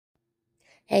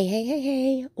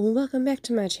Hey, welcome back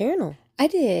to my channel. I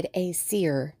did a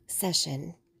SEER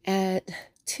session at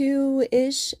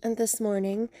 2-ish this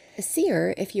morning.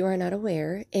 SEER, if you are not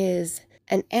aware, is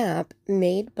an app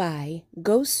made by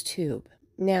GhostTube.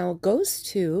 Now,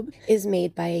 GhostTube is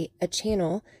made by a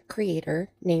channel creator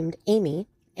named Amy,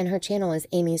 and her channel is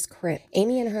Amy's Crypt.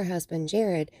 Amy and her husband,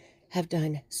 Jared, have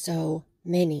done so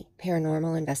many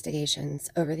paranormal investigations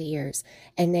over the years,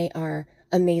 and they are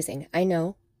amazing. I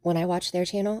know when I watch their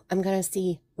channel, I'm going to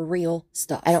see real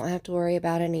stuff. I don't have to worry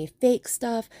about any fake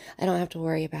stuff. I don't have to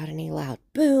worry about any loud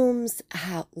booms,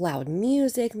 loud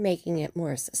music, making it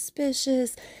more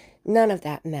suspicious. None of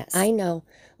that mess. I know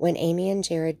when Amy and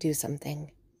Jared do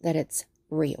something that it's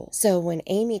real. So when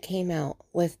Amy came out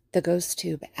with the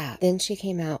GhostTube app, then she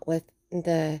came out with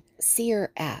the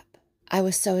SEER app, I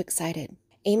was so excited.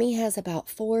 Amy has about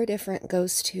 4 different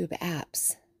GhostTube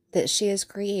apps that she has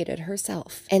created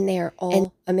herself, and they are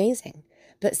all amazing.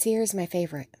 But SEER is my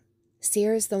favorite.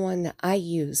 SEER is the one that I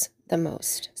use the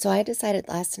most. So I decided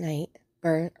last night,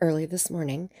 or early this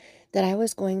morning, that I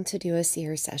was going to do a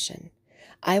SEER session.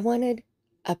 I wanted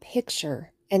a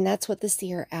picture, and that's what the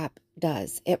SEER app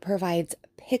does. It provides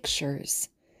pictures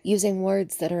using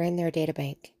words that are in their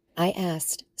databank. I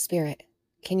asked Spirit,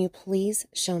 can you please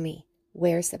show me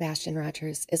where Sebastian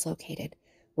Rogers is located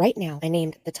right now? I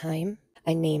named the time.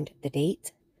 I named the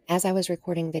date as I was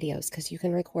recording videos, because you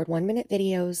can record 1-minute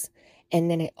videos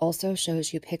and then it also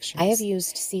shows you pictures. I have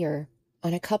used SEER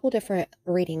on a couple different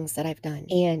readings that I've done,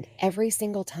 and every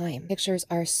single time pictures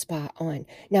are spot on.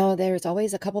 Now, there's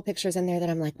always a couple pictures in there that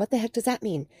I'm like, what the heck does that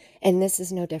mean? And this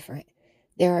is no different.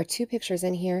 There are 2 pictures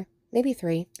in here, maybe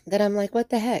 3, that I'm like,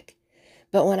 what the heck?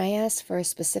 But when I ask for a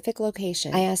specific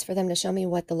location, I ask for them to show me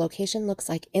what the location looks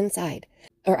like inside,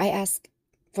 or I ask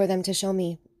for them to show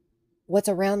me what's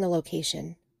around the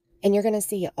location, and you're going to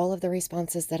see all of the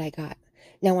responses that I got.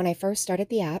 Now, when I first started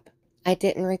the app, I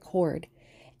didn't record,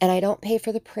 and I don't pay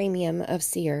for the premium of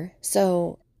SEER,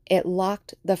 so it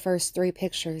locked the first 3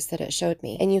 pictures that it showed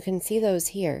me, and you can see those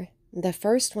here. The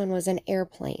first one was an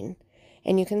airplane,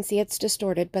 and you can see it's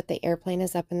distorted, but the airplane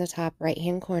is up in the top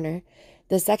right-hand corner.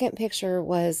 The second picture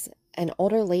was an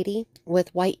older lady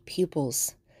with white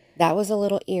pupils. That was a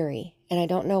little eerie, and I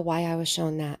don't know why I was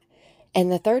shown that. And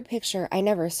the third picture I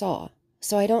never saw,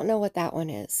 so I don't know what that one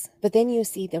is. But then you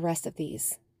see the rest of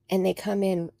these, and they come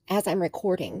in as I'm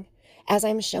recording, as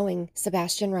I'm showing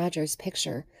Sebastian Rogers'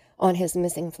 picture on his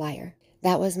missing flyer.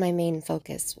 That was my main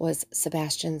focus, was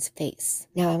Sebastian's face.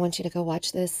 Now I want you to go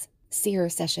watch this SEER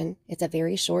session. It's a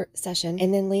very short session.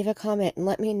 And then leave a comment and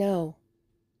let me know,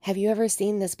 have you ever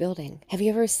seen this building? Have you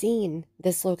ever seen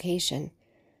this location?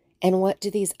 And what do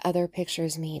these other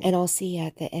pictures mean? And I'll see you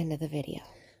at the end of the video,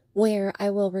 where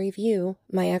I will review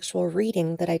my actual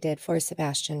reading that I did for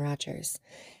Sebastian Rogers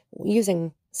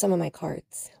using some of my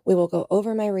cards. We will go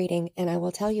over my reading, and I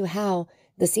will tell you how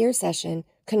the SEER session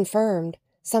confirmed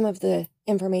some of the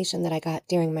information that I got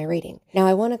during my reading. Now,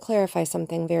 I want to clarify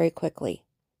something very quickly.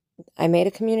 I made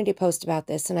a community post about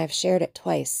this, and I've shared it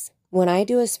twice. When I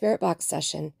do a spirit box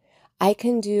session, I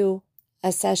can do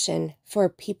a session for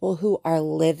people who are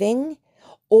living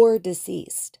or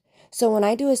deceased. So when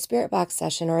I do a spirit box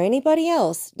session, or anybody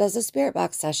else does a spirit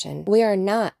box session, we are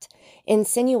not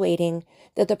insinuating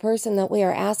that the person that we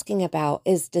are asking about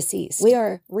is deceased. We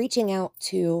are reaching out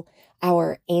to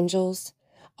our angels,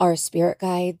 our spirit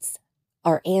guides,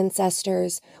 our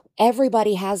ancestors.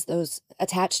 Everybody has those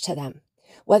attached to them,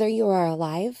 whether you are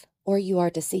alive or you are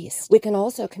deceased. We can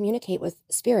also communicate with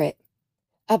spirit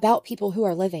about people who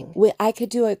are living. I could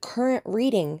do a current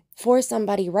reading for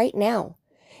somebody right now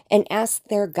and ask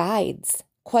their guides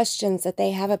questions that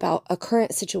they have about a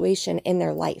current situation in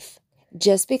their life.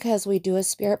 Just because we do a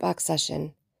spirit box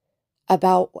session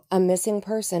about a missing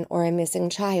person or a missing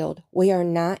child, we are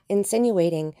not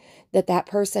insinuating that that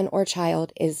person or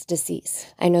child is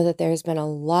deceased. I know that there's been a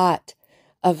lot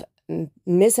of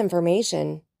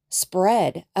misinformation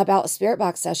spread about spirit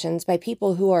box sessions by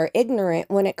people who are ignorant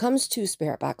when it comes to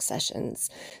spirit box sessions.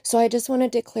 So I just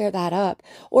wanted to clear that up,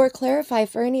 or clarify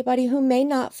for anybody who may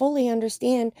not fully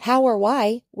understand how or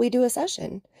why we do a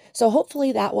session. So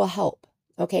hopefully that will help.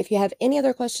 Okay, if you have any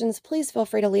other questions, please feel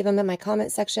free to leave them in my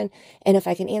comment section, and if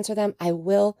I can answer them, I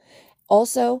will.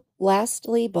 Also,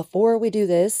 lastly, before we do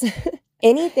this,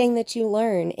 anything that you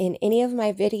learn in any of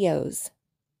my videos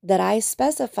that I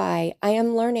specify I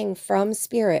am learning from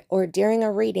spirit, or during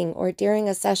a reading, or during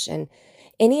a session,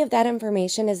 any of that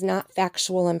information is not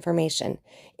factual information.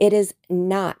 It is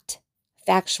not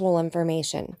factual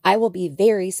information. I will be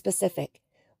very specific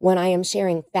when I am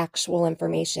sharing factual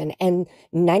information, and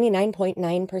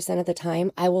 99.9% of the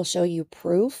time, I will show you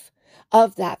proof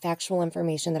of that factual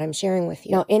information that I'm sharing with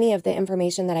you. Now, any of the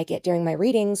information that I get during my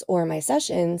readings or my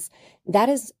sessions, that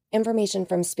is information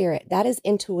from spirit. That is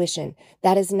intuition.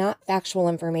 That is not factual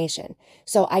information.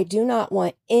 So I do not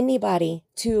want anybody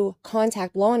to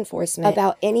contact law enforcement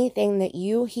about anything that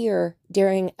you hear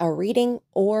during a reading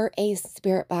or a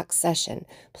spirit box session.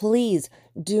 Please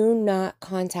do not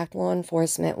contact law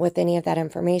enforcement with any of that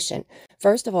information.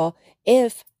 First of all,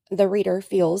 if the reader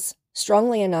feels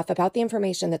strongly enough about the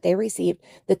information that they received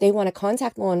that they want to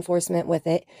contact law enforcement with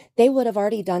it, they would have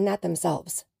already done that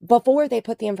themselves before they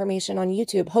put the information on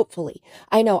YouTube, hopefully.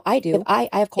 I know I do. I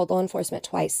have called law enforcement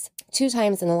twice, 2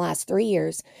 times in the last 3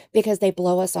 years, because they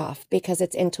blow us off, because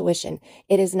it's intuition.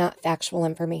 It is not factual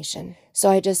information. So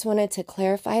I just wanted to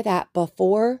clarify that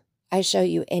before I show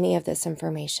you any of this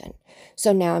information.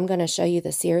 So now I'm going to show you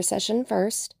the SEER session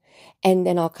first, and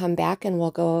then I'll come back and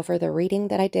we'll go over the reading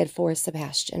that I did for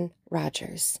Sebastian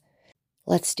Rogers.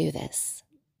 Let's do this.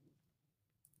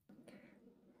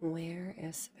 Where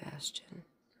is Sebastian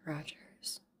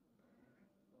Rogers?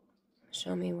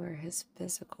 Show me where his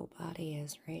physical body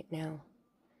is right now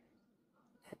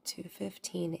at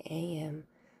 2:15 a.m.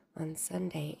 on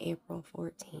Sunday, April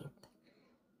 14th.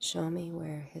 Show me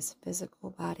where his physical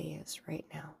body is right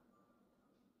now.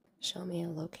 Show me a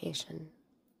location.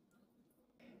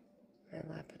 My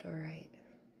Labradorite.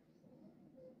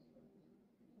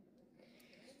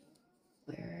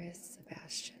 Where is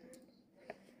Sebastian?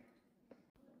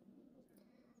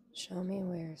 Show me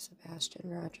where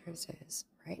Sebastian Rogers is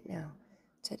right now,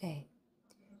 today,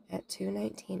 at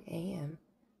 2:19 a.m.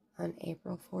 on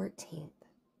April 14th,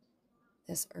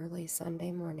 this early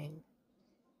Sunday morning.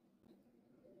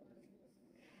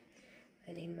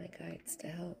 I need my guides to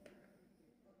help.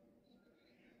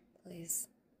 Please.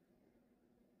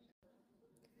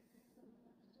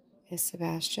 Is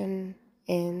Sebastian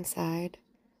inside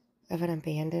of an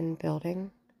abandoned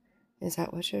building? Is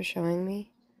that what you're showing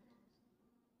me?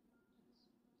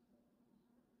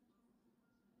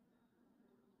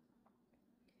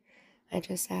 I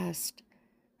just asked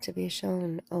to be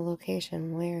shown a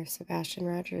location where Sebastian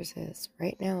Rogers is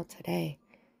right now, today,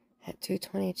 at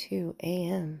 2:22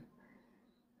 a.m.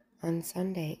 on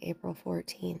Sunday, April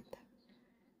 14th.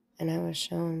 And I was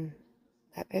shown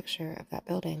that picture of that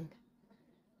building.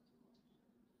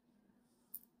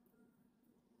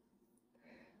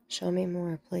 Show me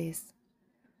more, please.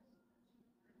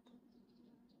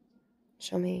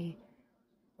 Show me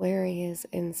where he is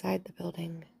inside the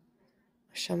building.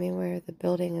 Show me where the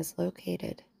building is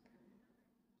located.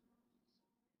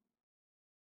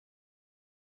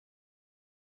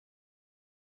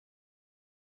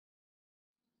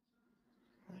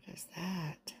 What is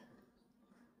that?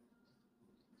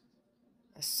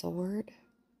 A sword?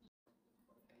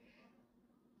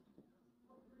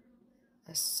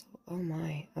 Oh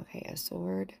my. Okay, a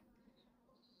sword.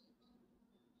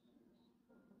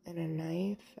 And a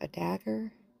knife, a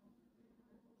dagger,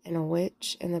 and a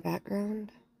witch in the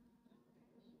background.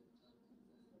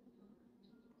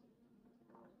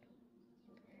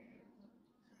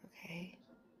 Okay.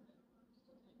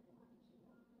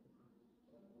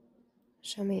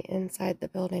 Show me inside the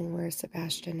building where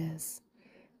Sebastian is.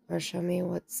 Or show me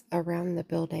what's around the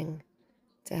building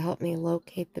to help me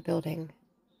locate the building.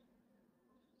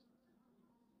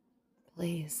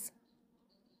 Please.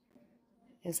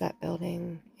 Is that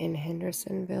building in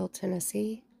Hendersonville,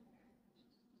 Tennessee?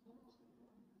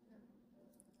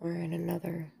 Or in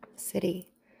another city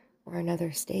or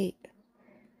another state?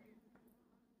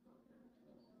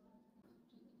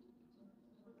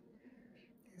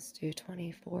 It's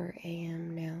 2:24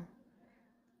 a.m. now.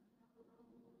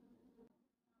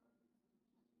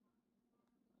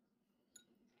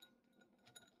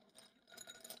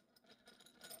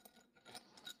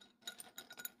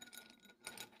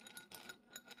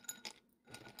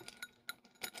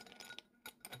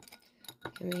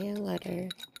 Give me a letter.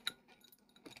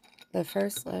 The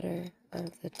first letter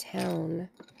of the town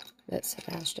that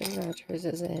Sebastian Rogers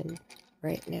is in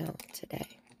right now, today.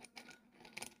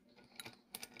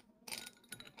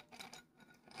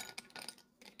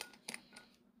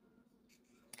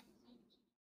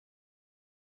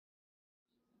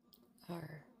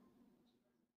 R.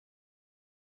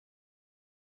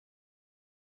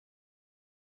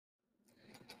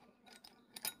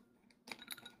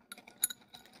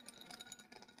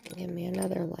 Give me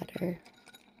another letter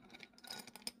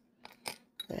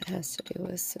that has to do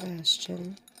with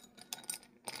Sebastian.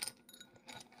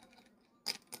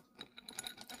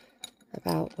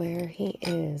 About where he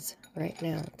is right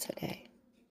now, today.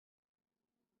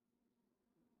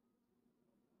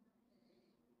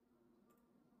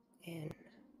 N.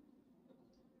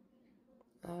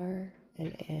 R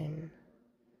and N.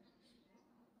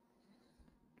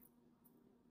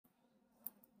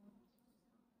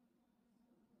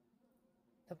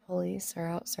 The police are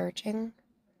out searching.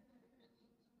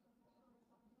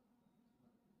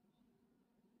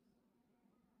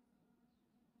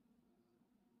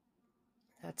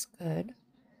 That's good.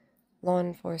 Law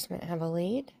enforcement have a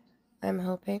lead, I'm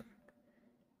hoping.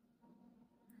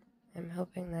 I'm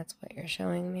hoping that's what you're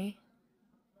showing me.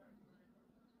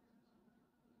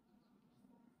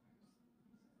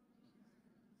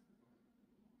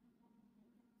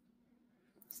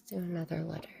 Let's do another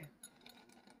letter.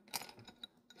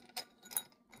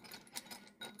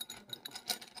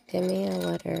 Give me a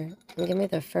letter. Give me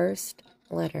the first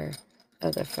letter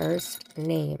of the first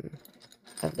name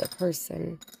of the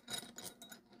person,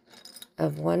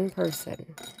 of one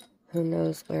person who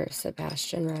knows where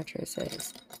Sebastian Rogers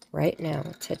is right now,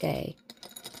 today.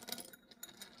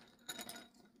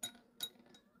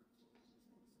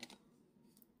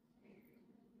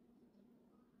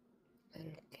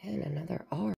 And again, another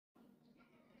R.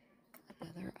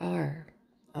 Another R.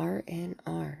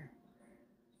 R-N-R.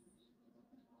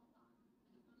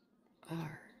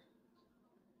 R.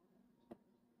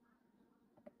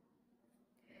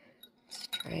 Let's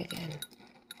try again.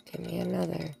 Give me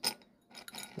another.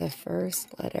 The first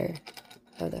letter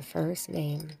of the first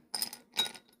name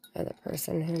of the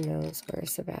person who knows where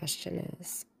Sebastian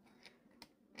is.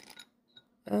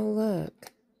 Oh,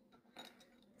 look.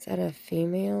 Is that a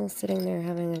female sitting there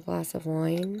having a glass of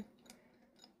wine?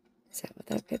 Is that what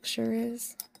that picture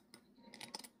is?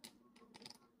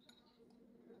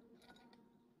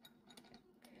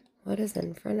 What is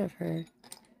in front of her?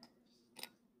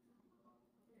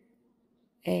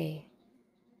 A.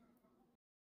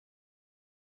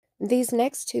 These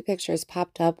next two pictures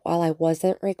popped up while I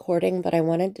wasn't recording, but I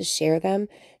wanted to share them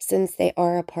since they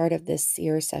are a part of this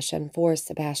SEER session for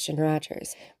Sebastian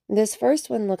Rogers. This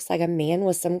first one looks like a man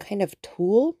with some kind of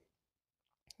tool,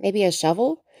 maybe a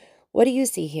shovel. What do you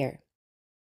see here?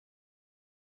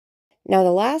 Now,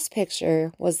 the last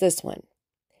picture was this one,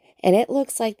 and it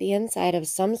looks like the inside of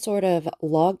some sort of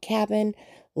log cabin,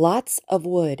 lots of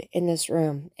wood in this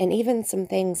room, and even some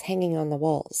things hanging on the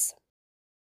walls.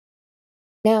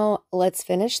 Now, let's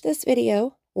finish this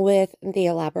video with the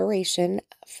elaboration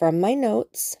from my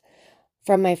notes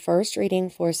from my first reading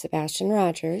for Sebastian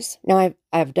Rogers. Now,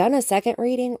 I've done a second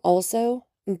reading also,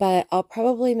 but I'll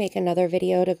probably make another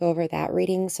video to go over that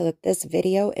reading so that this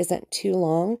video isn't too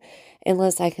long,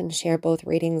 unless I can share both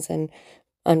readings in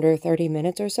under 30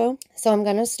 minutes or so. So I'm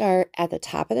going to start at the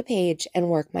top of the page and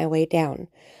work my way down.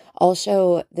 I'll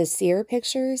show the SEER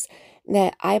pictures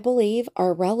that I believe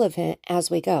are relevant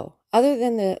as we go. Other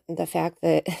than the fact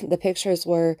that the pictures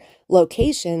were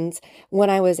locations when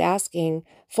I was asking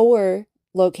for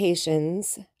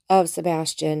locations of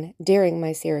Sebastian during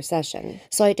my SEER session.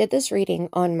 So I did this reading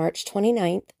on March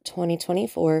 29th,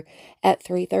 2024 at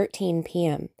 3:13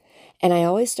 p.m. And I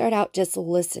always start out just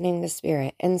listening to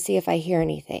spirit and see if I hear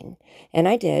anything. And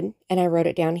I did, and I wrote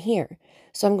it down here.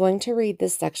 So I'm going to read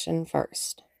this section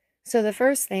first. So the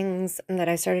first things that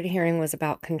I started hearing was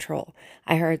about control.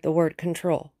 I heard the word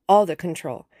control, all the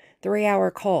control, 3-hour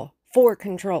call for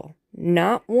control.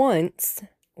 Not once,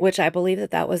 which I believe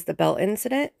that was the belt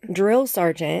incident. Drill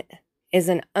sergeant is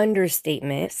an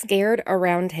understatement. Scared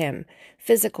around him.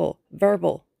 Physical,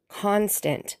 verbal,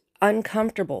 constant,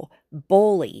 uncomfortable,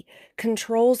 bully,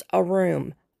 controls a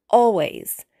room,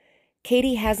 always.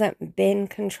 Katie hasn't been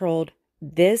controlled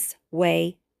this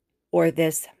way or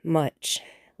this much.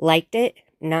 Liked it,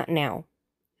 not now.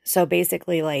 So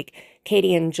basically, like,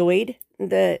 Katie enjoyed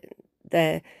the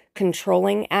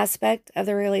controlling aspect of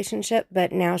the relationship,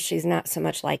 but now she's not so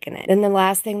much liking it. Then the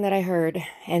last thing that I heard,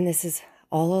 and this is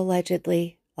all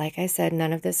allegedly, like I said,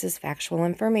 none of this is factual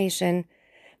information,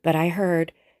 but I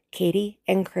heard Katie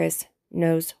and Chris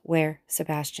knows where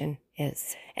Sebastian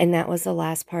is. And that was the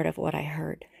last part of what I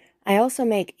heard. I also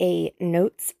make a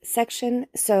notes section,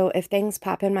 so if things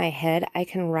pop in my head, I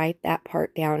can write that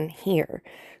part down here.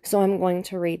 So I'm going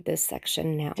to read this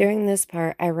section now. During this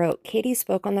part, I wrote, Katie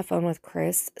spoke on the phone with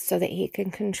Chris so that he can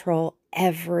control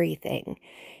everything.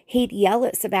 He'd yell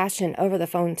at Sebastian over the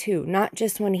phone too, not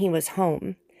just when he was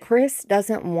home. Chris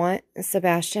doesn't want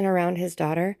Sebastian around his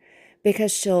daughter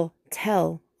because she'll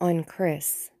tell on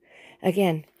Chris.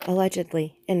 Again,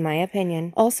 allegedly, in my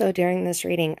opinion. Also, during this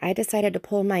reading, I decided to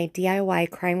pull my DIY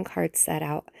crime card set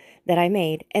out that I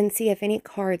made and see if any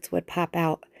cards would pop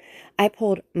out. I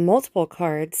pulled multiple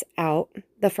cards out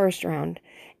the first round,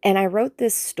 and I wrote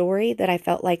this story that I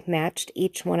felt like matched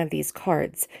each one of these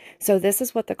cards. So this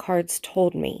is what the cards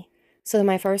told me. So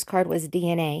my first card was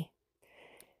DNA.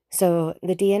 So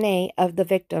the DNA of the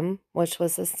victim, which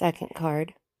was the second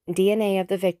card, DNA of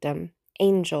the victim,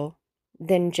 angel,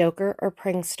 then joker or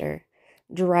prankster,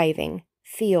 driving,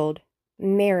 field,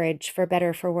 marriage, for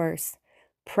better, for worse,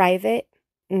 private,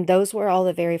 those were all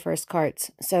the very first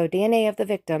cards. So DNA of the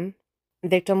victim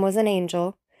was an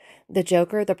angel. The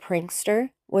Joker, the prankster,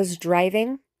 was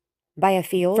driving by a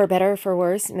field. For better, for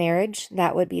worse, marriage,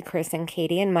 that would be Chris and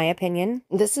Katie, in my opinion.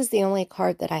 This is the only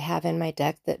card that I have in my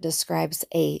deck that describes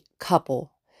a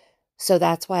couple. So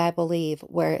that's why I believe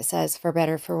where it says for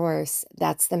better, for worse,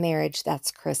 that's the marriage,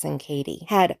 that's Chris and Katie.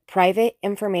 Had private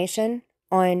information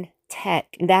on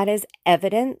tech. That is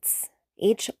evidence.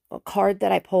 Each card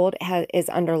that I pulled is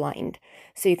underlined.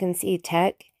 So you can see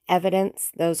tech,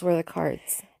 evidence, those were the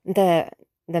cards. The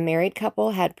married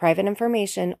couple had private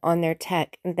information on their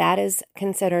tech. That is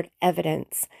considered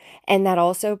evidence. And that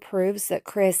also proves that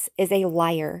Chris is a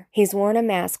liar. He's worn a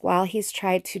mask while he's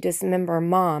tried to dismember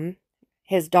mom,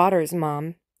 his daughter's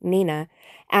mom, Nina,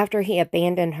 after he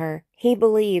abandoned her. He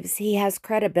believes he has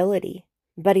credibility,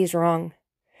 but he's wrong.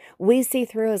 We see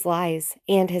through his lies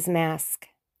and his mask.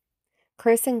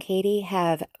 Chris and Katie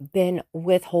have been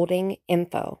withholding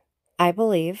info. I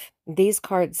believe these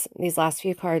last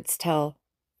few cards tell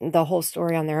the whole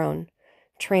story on their own.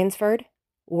 Transferred,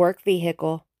 work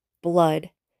vehicle,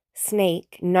 blood,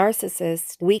 snake,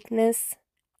 narcissist, weakness,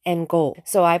 and goal.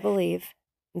 So I believe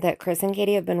that Chris and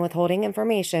Katie have been withholding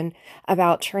information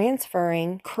about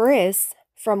transferring Chris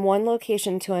from one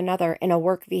location to another in a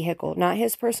work vehicle, not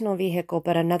his personal vehicle,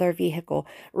 but another vehicle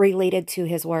related to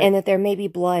his work, and that there may be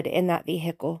blood in that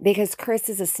vehicle because Chris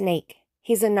is a snake.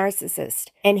 He's a narcissist,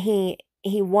 and he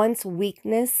wants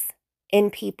weakness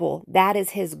in people. That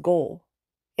is his goal,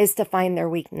 is to find their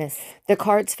weakness. The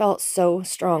cards felt so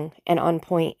strong and on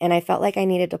point, and I felt like I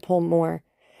needed to pull more.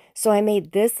 So I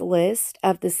made this list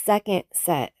of the second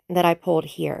set that I pulled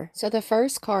here. So the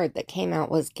first card that came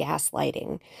out was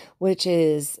gaslighting, which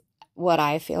is what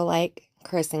I feel like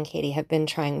Chris and Katie have been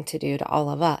trying to do to all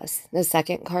of us. The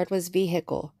second card was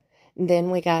vehicle. Then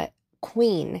we got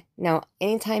queen. Now,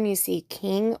 anytime you see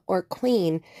king or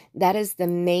queen, that is the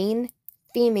main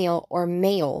female or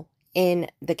male in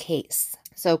the case.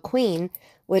 So queen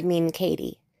would mean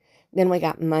Katie. Then we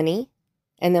got money,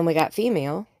 and then we got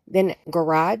female. Then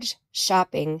garage,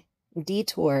 shopping,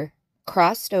 detour,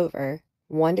 crossed over,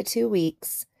 1 to 2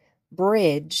 weeks,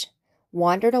 bridge,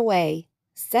 wandered away,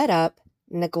 set up,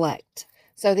 neglect.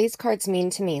 So these cards mean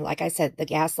to me, like I said, the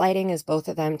gaslighting is both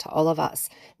of them to all of us.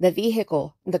 The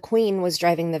vehicle, the queen was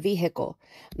driving the vehicle.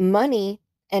 Money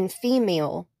and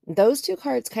female, those two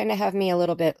cards kind of have me a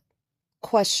little bit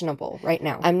questionable right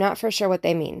now. I'm not for sure what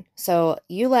they mean. So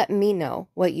you let me know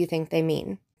what you think they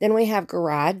mean. Then we have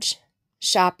garage,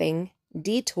 shopping,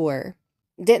 detour.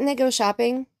 Didn't they go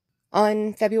shopping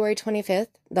on February 25th,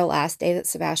 the last day that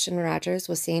Sebastian Rogers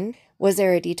was seen? Was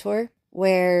there a detour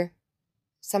where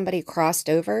somebody crossed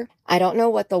over? I don't know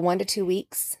what the 1 to 2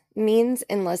 weeks means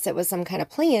unless it was some kind of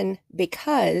plan,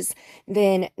 because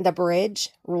then the bridge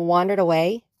wandered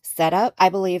away, set up. I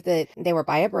believe that they were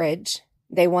by a bridge.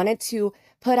 They wanted to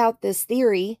put out this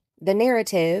theory, the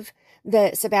narrative,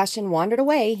 that Sebastian wandered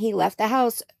away. He left the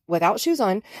house without shoes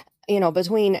on,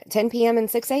 between 10 p.m. and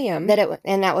 6 a.m.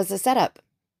 And that was the setup.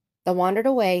 The wandered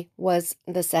away was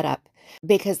the setup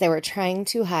because they were trying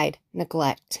to hide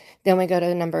neglect. Then we go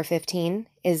to number 15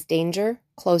 is danger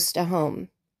close to home,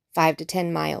 5 to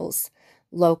 10 miles,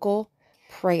 local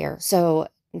prayer. So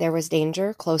there was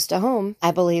danger close to home.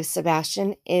 I believe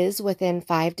Sebastian is within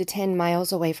 5 to 10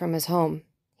 miles away from his home.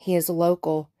 He is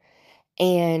local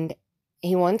and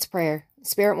he wants prayer.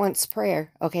 Spirit wants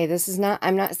prayer. Okay,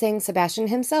 I'm not saying Sebastian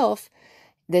himself.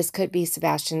 This could be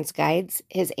Sebastian's guides,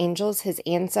 his angels, his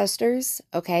ancestors.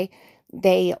 Okay,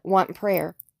 they want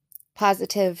prayer.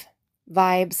 Positive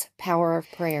vibes, power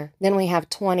of prayer. Then we have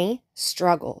 20,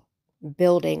 struggle,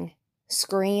 building,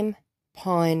 scream,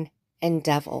 pawn, and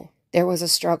devil. There was a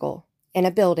struggle in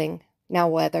a building. Now,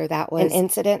 whether that was an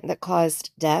incident that caused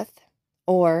death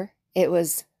or it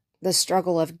was the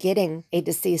struggle of getting a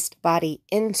deceased body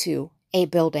into a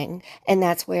building. And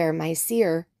that's where my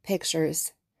SEER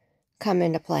pictures come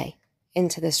into play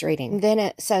into this reading. Then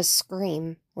it says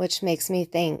scream, which makes me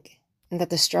think that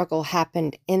the struggle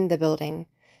happened in the building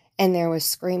and there was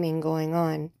screaming going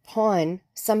on. Pawn,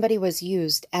 somebody was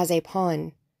used as a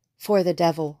pawn for the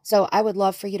devil. So I would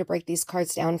love for you to break these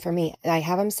cards down for me. I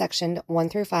have them sectioned 1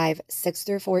 through 5, 6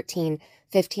 through 14,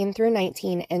 15 through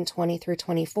 19, and 20 through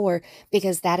 24,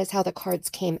 because that is how the cards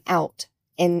came out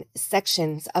in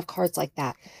sections of cards like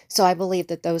that. So I believe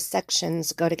that those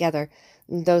sections go together.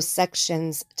 Those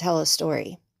sections tell a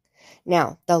story.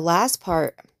 Now, the last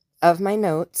part of my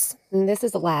notes, and this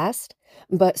is the last,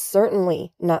 but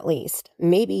certainly not least,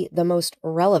 maybe the most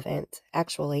relevant,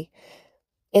 actually,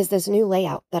 is this new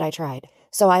layout that I tried.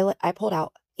 So I pulled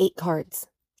out 8 cards,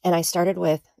 And I started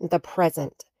with the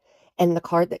present. And the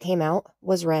card that came out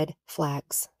was red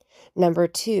flags. Number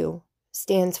 2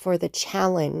 stands for the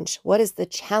challenge. What is the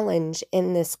challenge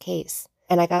in this case?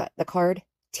 And I got the card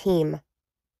team.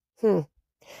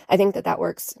 I think that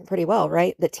works pretty well,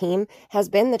 right? The team has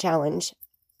been the challenge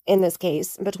in this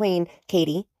case between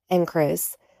Katie and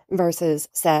Chris versus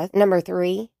Seth. Number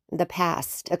 3, the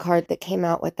past. The card that came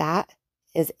out with that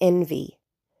is envy.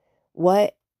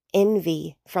 What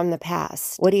envy from the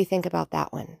past? What do you think about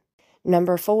that one?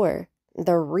 Number 4,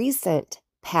 the recent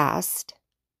past.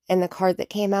 And the card that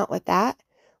came out with that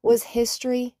was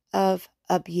history of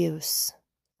abuse.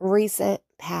 Recent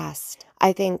past.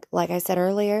 I think, like I said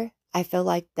earlier, I feel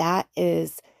like that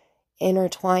is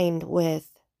intertwined with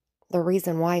the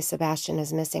reason why Sebastian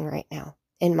is missing right now,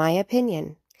 in my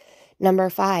opinion. Number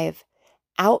 5,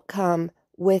 outcome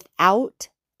without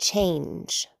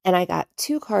change. And I got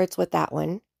 2 cards with that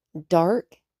one,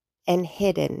 dark and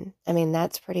hidden. I mean,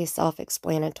 that's pretty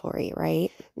self-explanatory, right?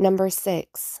 Number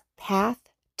 6, path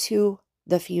to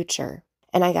the future.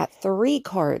 And I got 3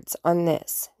 cards on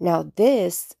this. Now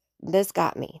this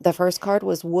got me. The first card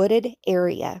was wooded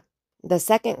area. The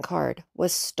second card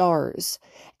was stars.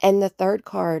 And the third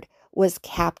card was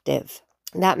captive.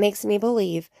 That makes me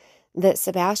believe that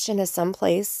Sebastian is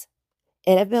someplace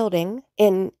in a building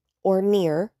in or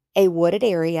near a wooded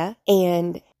area.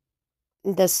 And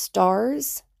the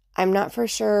stars, I'm not for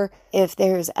sure if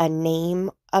there's a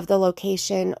name of the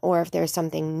location or if there's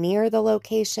something near the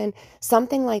location,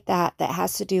 something like that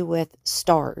has to do with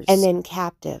stars. And then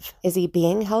captive. Is he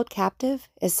being held captive?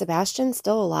 Is Sebastian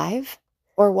still alive?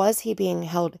 Or was he being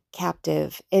held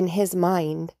captive in his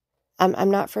mind?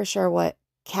 I'm not for sure what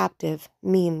captive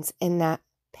means in that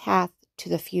path to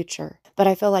the future. But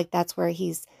I feel like that's where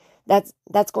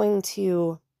that's going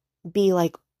to be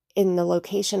like in the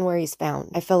location where he's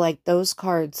found. I feel like those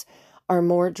cards are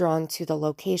more drawn to the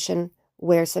location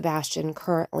where Sebastian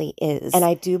currently is. And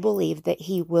I do believe that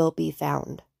he will be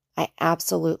found. I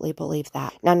absolutely believe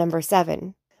that. Now, number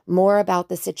 7, more about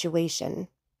the situation.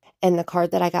 And the card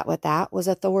that I got with that was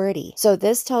authority. So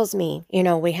this tells me,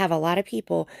 we have a lot of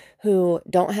people who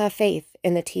don't have faith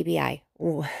in the TBI,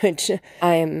 which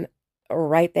I'm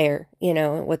right there.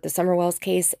 With the Summerwells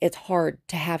case, it's hard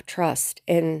to have trust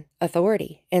in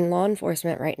authority, in law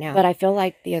enforcement right now. But I feel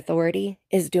like the authority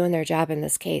is doing their job in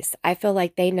this case. I feel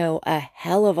like they know a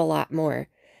hell of a lot more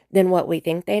than what we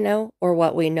think they know or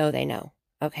what we know they know.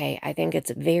 Okay, I think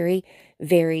it's very,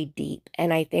 very deep.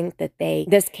 And I think that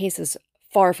this case is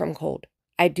far from cold.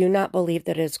 I do not believe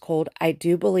that it's cold. I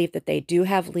do believe that they do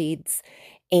have leads,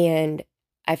 and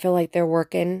I feel like they're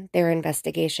working their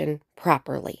investigation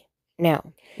properly.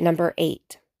 Now, number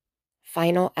 8,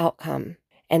 final outcome.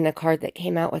 And the card that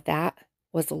came out with that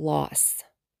was loss.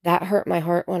 That hurt my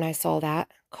heart when I saw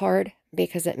that card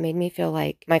because it made me feel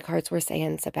like my cards were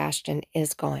saying Sebastian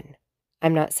is gone.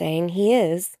 I'm not saying he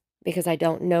is because I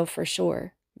don't know for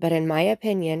sure. But in my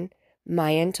opinion,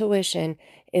 my intuition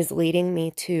is leading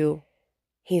me to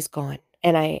he's gone.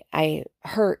 And I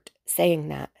hurt saying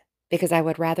that because I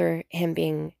would rather him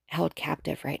being held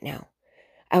captive right now.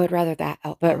 I would rather that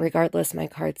outcome. But regardless, my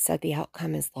cards said the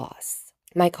outcome is loss.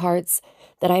 My cards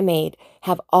that I made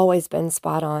have always been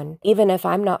spot on, even if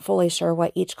I'm not fully sure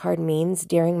what each card means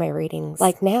during my readings.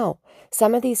 Like now,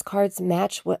 some of these cards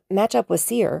match up with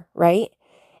SEER, right?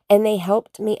 And they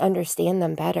helped me understand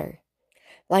them better.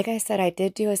 Like I said, I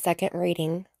did do a second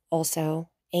reading also,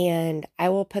 and I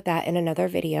will put that in another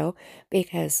video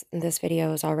because this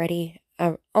video is already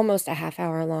almost a half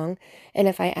hour long. And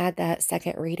if I add that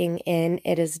second reading in,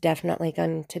 it is definitely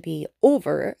going to be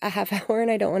over a half hour,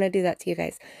 and I don't want to do that to you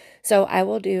guys. So I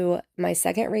will do my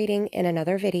second reading in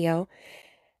another video.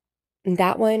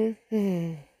 That one,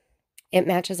 it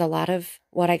matches a lot of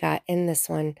what I got in this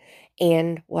one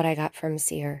and what I got from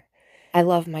SEER. I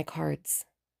love my cards.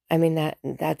 I mean,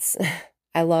 that's,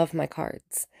 I love my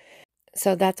cards.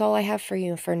 So that's all I have for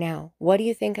you for now. What do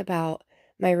you think about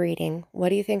my reading? What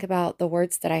do you think about the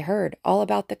words that I heard? All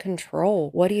about the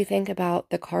control. What do you think about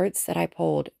the cards that I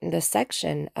pulled? The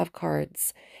section of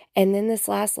cards. And then this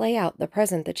last layout, the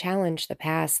present, the challenge, the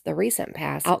past, the recent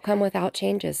past, outcome without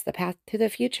changes, the path to the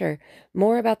future,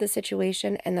 more about the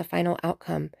situation and the final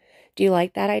outcome. Do you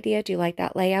like that idea? Do you like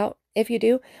that layout? If you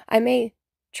do, I may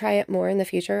try it more in the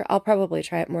future. I'll probably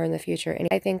try it more in the future. And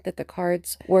I think that the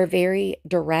cards were very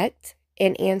direct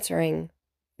in answering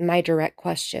my direct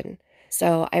question.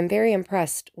 So I'm very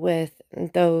impressed with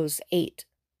those 8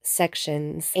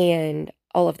 sections and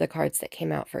all of the cards that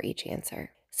came out for each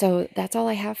answer. So that's all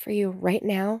I have for you right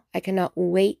now. I cannot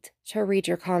wait to read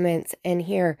your comments and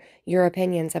hear your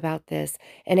opinions about this.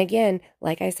 And again,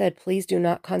 like I said, please do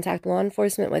not contact law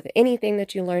enforcement with anything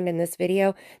that you learned in this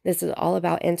video. This is all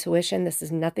about intuition. This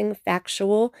is nothing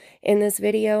factual in this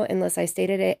video unless I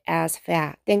stated it as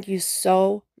fact. Thank you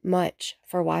so much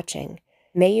for watching.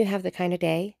 May you have the kind of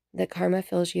day that karma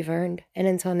feels you've earned. And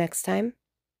until next time,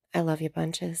 I love you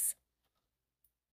bunches.